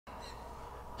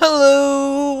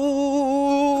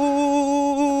Hello,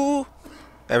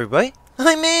 everybody.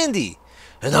 I'm Andy,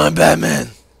 and I'm Batman.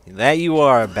 That you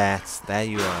are, Bats. That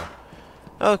you are.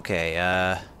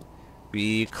 Okay.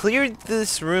 We cleared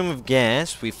this room of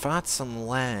gas. We fought some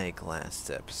lag last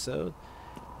episode,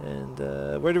 and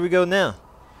where do we go now?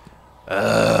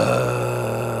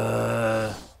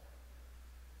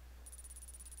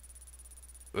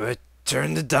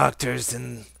 Return the doctors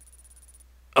and.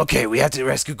 Okay, we have to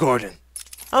rescue Gordon.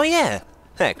 Oh yeah,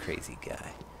 that crazy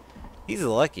guy. He's a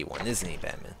lucky one, isn't he,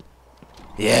 Batman?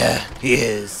 Yeah, he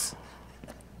is.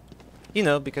 You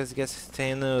know, because he gets to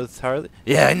hang out with Harley.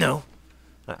 Yeah, I know.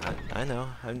 I know.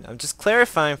 I'm just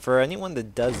clarifying for anyone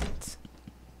that doesn't.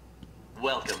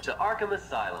 Welcome to Arkham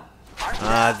Asylum.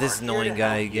 This annoying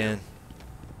guy again.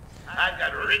 I've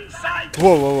got ringside.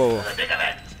 Whoa. The big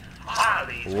event.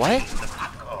 Harley's What? making the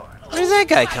popcorn. Where does that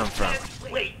guy come from?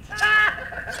 Wait.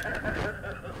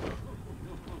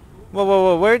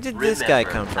 Whoa. Where did this guy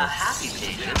come A from? happy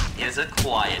patient is a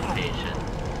quiet patient.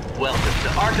 Welcome to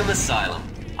Arkham Asylum.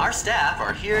 Our staff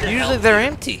are here to Usually help they're you.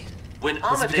 empty. When Is it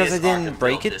because Amadeus I didn't Arkham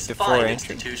break built it this before fine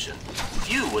entry? institution,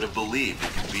 few would have believed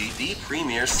it could be the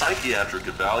premier psychiatric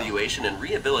evaluation and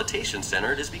rehabilitation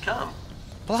center it has become.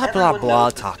 Blah Everyone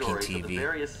knows the talking stories of the TV.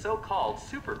 various so-called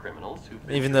super criminals who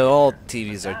Even though all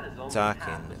TVs That are is only talking.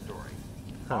 half the story.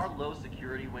 Huh. Our low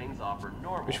security wings offer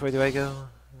normal. Which way do I go?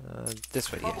 This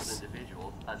way, troubled yes.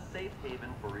 individuals a safe haven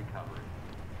for recovery.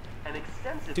 An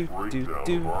extensive Do costs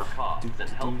and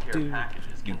healthcare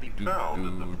packages can be found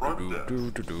at the front desk.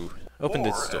 Open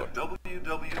this door. At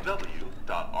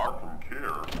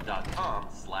www.arkhamcare.com. .com/.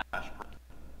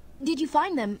 Did you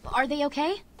find them? Are they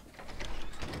okay?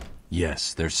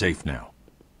 Yes, they're safe now.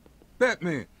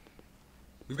 Batman,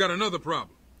 we've got another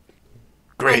problem.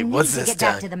 Great, I what's need to this get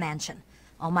back time? to the mansion.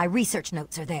 All my research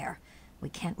notes are there. We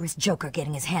can't risk Joker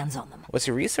getting his hands on them. What's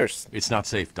your research? It's not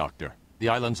safe, Doctor. The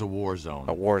island's a war zone.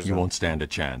 A war You zone. won't stand a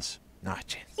chance. Not a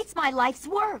chance. It's my life's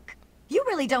work. You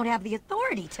really don't have the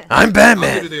authority to... I'm I'll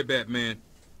Batman! get it there, Batman.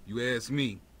 You ask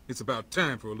me, it's about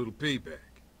time for a little payback.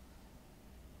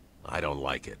 I don't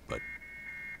like it, but...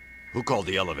 Who called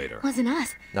the elevator? Wasn't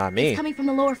us. Not me. It's coming from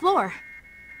the lower floor.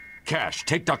 Cash,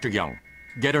 take Dr. Young.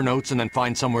 Get her notes and then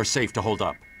find somewhere safe to hold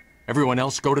up. Everyone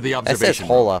else, go to the That says observation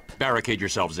hold room. up. Barricade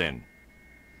yourselves in.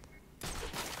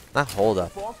 Not hold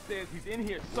up. Boss says he's in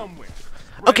here somewhere.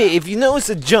 Okay, if you notice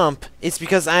a jump, it's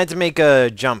because I had to make a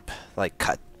jump, like,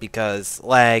 cut. Because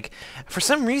lag. For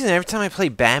some reason, every time I play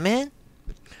Batman,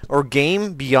 or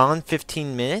game beyond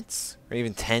 15 minutes, or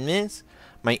even 10 minutes,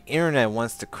 my internet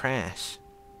wants to crash.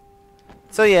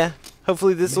 So yeah,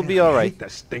 hopefully this will be I alright. hate the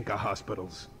stink of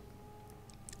hospitals.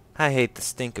 I hate the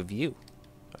stink of you.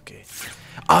 Okay.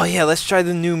 Oh yeah, let's try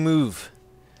the new move.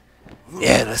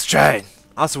 Yeah, let's try it.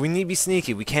 Also, we need to be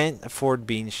sneaky. We can't afford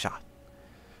being shot.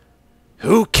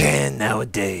 Who can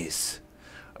nowadays?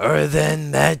 Other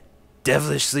than that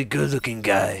devilishly good-looking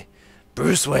guy,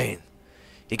 Bruce Wayne.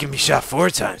 He can be shot 4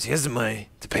 times. He has the money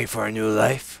to pay for a new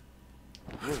life.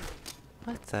 What the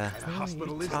What hell kind of are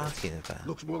hospital you is talking this? about?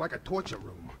 Looks more like a torture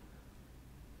room.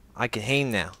 I can hang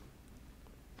now.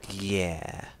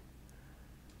 Yeah.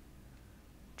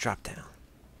 Drop down.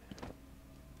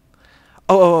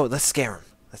 Oh, let's scare him.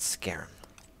 Let's scare him.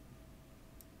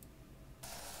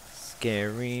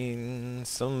 Scaring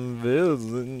some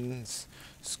villains.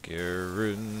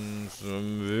 Scaring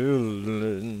some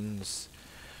villains.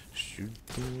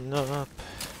 Shooting up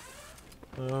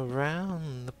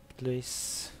around the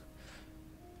place.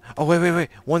 Oh, wait.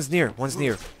 One's near. I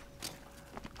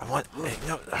want... Hey,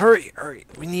 no, hurry.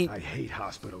 We need... I hate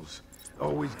hospitals.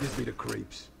 Always gives me the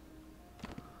creeps.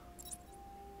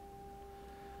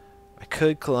 I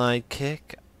could glide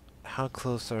kick. How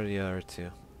close are the other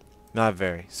two? Not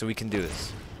very, so we can do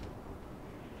this.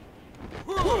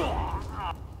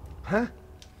 Huh?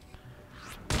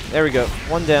 There we go.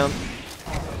 One down.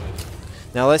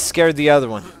 Now let's scare the other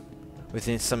one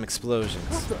with some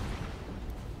explosions.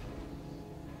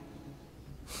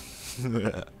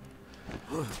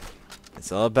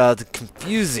 It's all about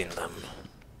confusing them.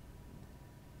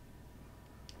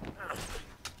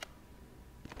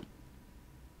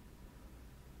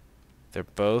 They're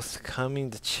both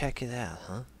coming to check it out,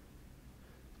 huh?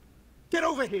 Get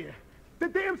over here! The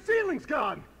damn ceiling's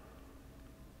gone!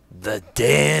 The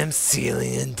damn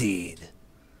ceiling indeed.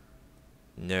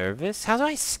 Nervous? How do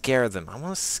I scare them? I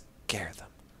want to scare them.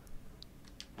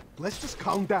 Let's just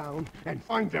calm down and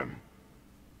find them.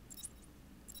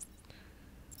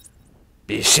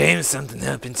 Be ashamed if something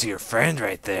happened to your friend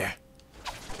right there.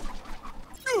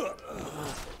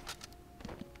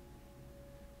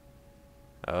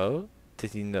 Oh?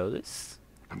 Did he notice?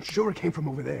 I'm sure it came from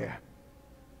over there.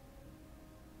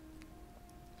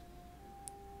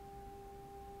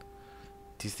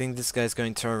 Do you think this guy's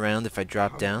going to turn around if I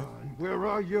drop down? Where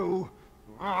are you?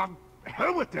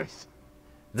 Hell with this.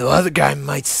 The other guy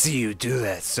might see you do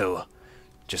that, so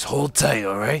just hold tight,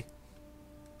 alright?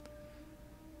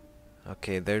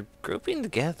 Okay, they're grouping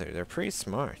together. They're pretty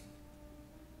smart.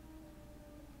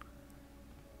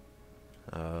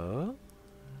 Oh.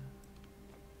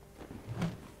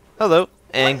 Hello,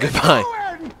 and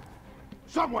goodbye.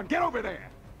 Someone get over there.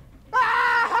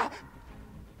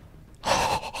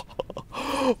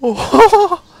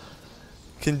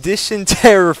 Condition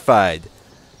terrified.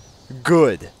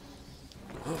 Good.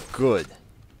 Good.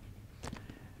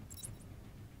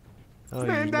 Oh,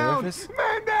 Man you down! nervous?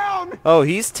 Man down! Oh,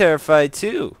 he's terrified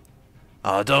too.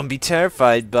 Oh, don't be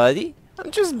terrified, buddy.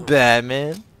 I'm just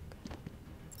Batman.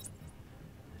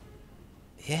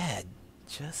 Yeah,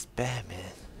 just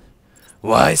Batman.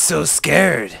 Why so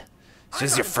scared? It's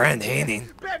just your friend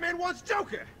hating. Batman wants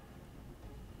Joker.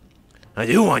 I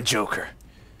do want Joker.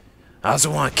 I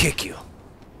also want to kick you.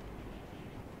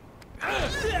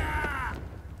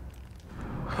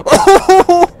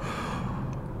 Oh!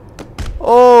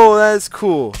 Oh, that's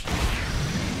cool.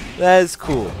 That is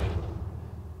cool.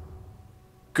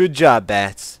 Good job,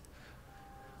 Bats.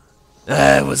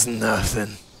 That was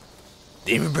nothing.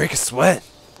 Didn't even break a sweat.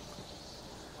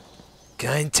 Can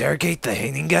I interrogate the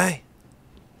hating guy?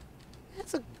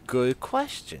 That's a good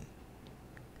question.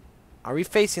 Are we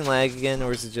facing lag again,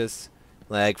 or is it just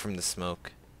lag from the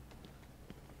smoke?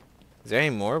 Is there any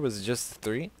more? Was it just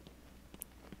 3?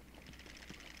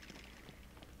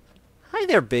 Hi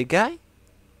there, big guy.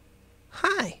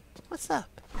 Hi. What's up?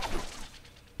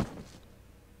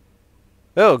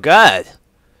 Oh, God.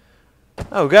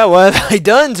 Oh, God, what have I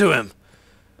done to him?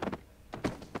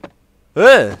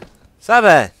 Ugh. Stop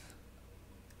that.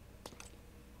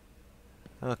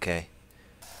 Okay.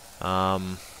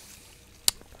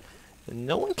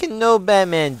 No one can know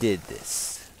Batman did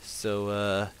this.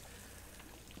 So,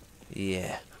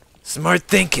 yeah. Smart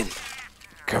thinking.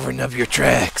 Covering up your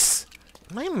tracks.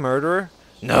 Am I a murderer?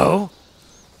 No.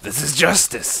 This is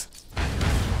justice.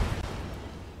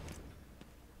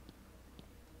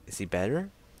 Is he better?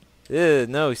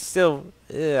 No, he's still...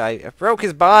 I broke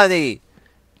his body.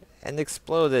 And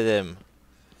exploded him.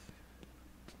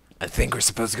 I think we're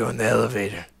supposed to go in the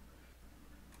elevator.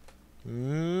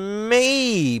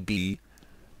 Maybe.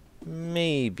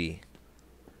 Maybe.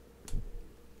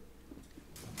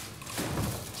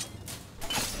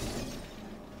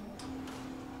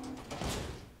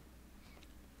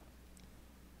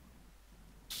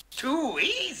 Too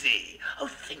easy. Oh,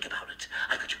 think about it.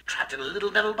 I got you trapped in a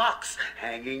little metal box,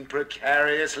 hanging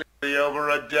precariously over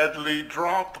a deadly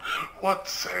drop. What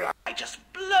say I just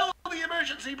blow the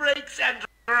emergency brakes and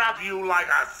drop you like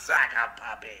a sack of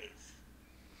puppies?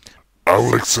 I'll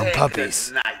lick some Say puppies.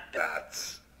 goodnight,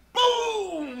 Bats.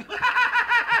 Boom!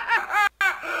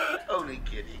 Only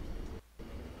kidding.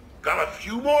 Got a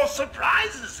few more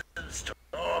surprises in store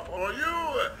for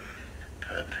you.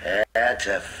 Prepare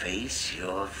to face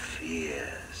your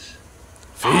fears.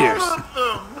 Fears? All of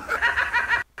them!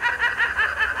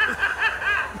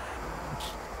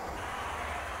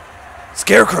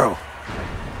 Scarecrow!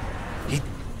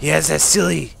 He has that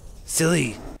silly...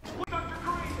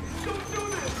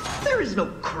 There is no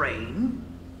crane.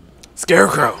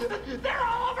 Scarecrow! They're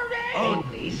all over me!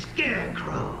 Only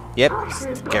Scarecrow. Yep,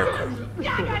 Scarecrow.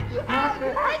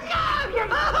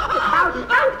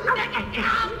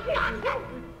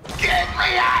 Get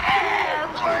me out of here,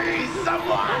 please,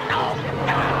 someone!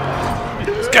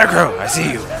 Scarecrow, I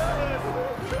see you.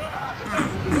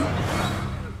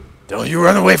 Don't you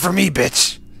run away from me,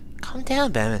 bitch. Calm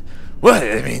down, Batman. What?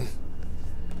 I mean...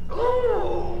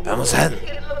 Ooh, I almost had him.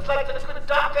 it looks like the good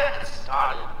doctor has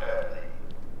started early.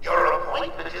 Your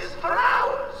appointment is for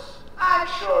hours. I'm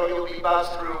sure you'll be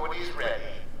buzzed through when he's ready.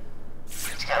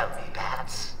 Tell me,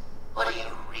 Bats, what are you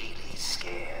really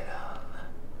scared of?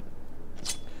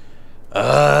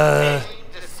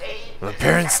 My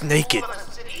parents naked.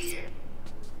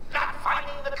 Not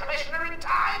finding the commissioner in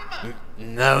time?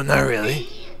 No, not really.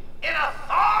 In a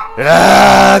thong?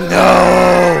 Ah,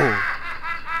 no!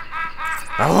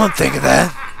 I won't think of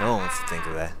that. No one wants to think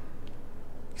of that.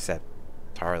 Except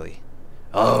Harley.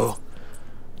 Oh.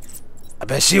 I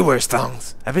bet she wears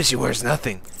thongs. I bet she wears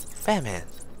nothing. Batman.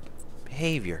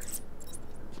 Behavior.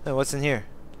 Oh, what's in here?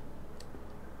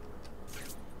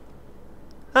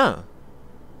 Oh.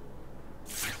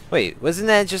 Wait, wasn't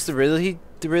that just the riddle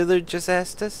the Riddler just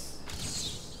asked us?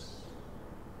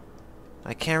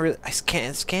 I can't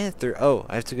scan it through. Oh,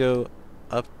 I have to go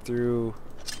up through.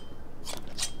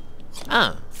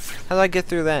 Ah, how do I get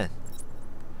through that?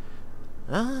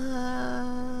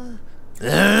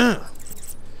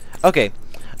 Okay,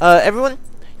 everyone,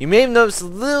 You may have noticed a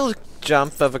little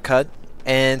jump of a cut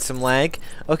and some lag.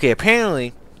 Okay,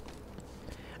 apparently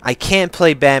I can't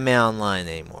play Batman Online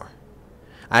anymore.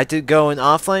 I had to go in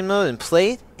offline mode and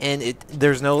play it, and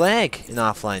there's no lag in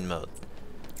offline mode.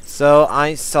 So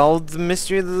I solved the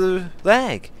mystery of the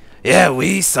lag. Yeah,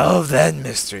 we solved that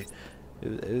mystery.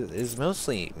 It's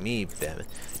mostly me, Batman.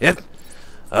 Yep,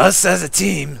 us as a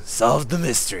team solved the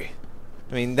mystery.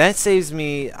 I mean, that saves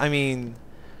me. I mean,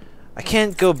 I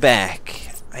can't go back.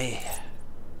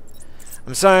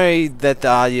 I'm sorry that the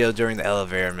audio during the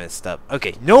elevator messed up.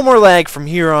 Okay, no more lag from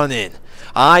here on in.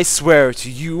 I swear to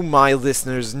you, my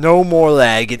listeners, no more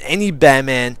lag in any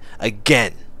Batman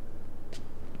again.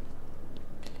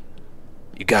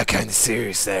 You got kind of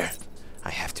serious there. I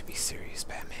have to be serious,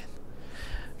 Batman.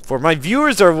 For my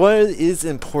viewers are what is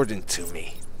important to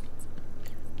me.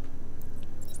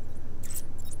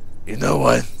 You know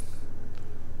what?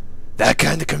 That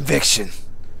kind of conviction,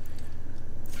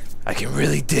 I can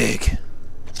really dig.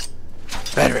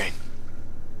 Veteran.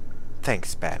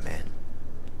 Thanks, Batman.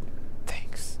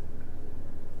 Thanks.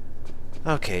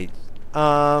 Okay.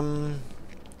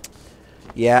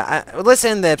 Yeah, let's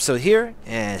end the episode here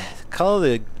and call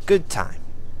it a good time.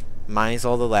 Minus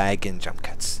all the lag and jump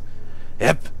cuts.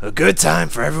 Yep, a good time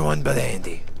for everyone but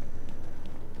Andy.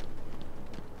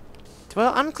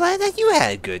 Well, I'm glad that you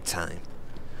had a good time.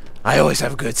 I always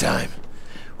have a good time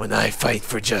when I fight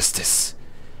for justice.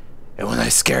 And when I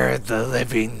scare the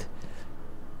living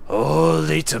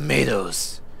holy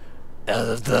tomatoes out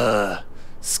of the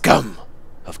scum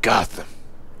of Gotham.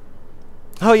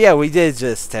 Oh yeah, we did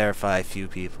just terrify a few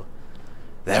people.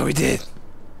 That we did.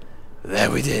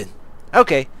 That we did.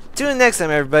 Okay, tune in next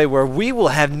time, everybody, where we will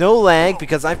have no lag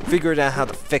because I figured out how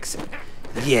to fix it.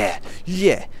 Yeah,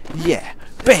 yeah, yeah.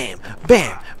 Bam,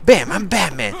 bam, bam, I'm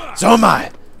Batman. So am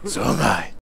I. So am I.